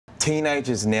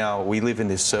teenagers now, we live in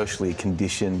this socially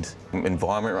conditioned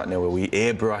environment right now where we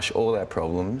airbrush all our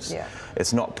problems. Yeah.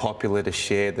 It's not popular to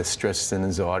share the stresses and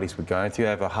anxieties we're going through.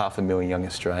 Over 500,000 young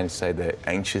Australians say they're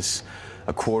anxious.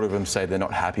 A quarter of them say they're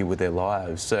not happy with their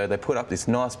lives. So they put up this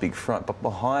nice big front, but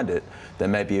behind it, there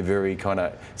may be a very kind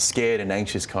of scared and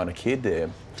anxious kind of kid there.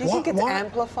 Do you think it's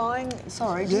amplifying?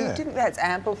 Sorry, do you think that's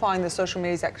amplifying, the social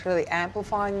media is actually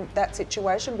amplifying that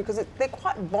situation? Because they're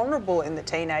quite vulnerable in the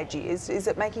teenage years. Is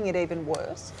it making it even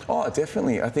worse? Oh,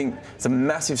 definitely. I think it's a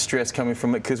massive stress coming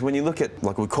from it, because when you look at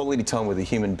like quality time with a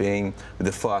human being, with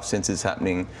the 5 senses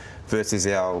happening, versus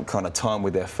our kind of time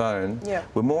with our phone,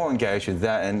 we're more engaged with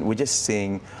that, and we're just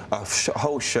seeing a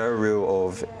whole show reel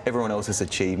of everyone else's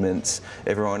achievements,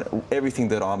 everything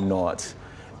that I'm not,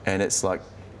 and it's like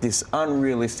this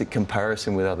unrealistic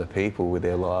comparison with other people, with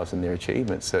their lives and their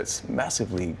achievements. So it's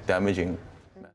massively damaging.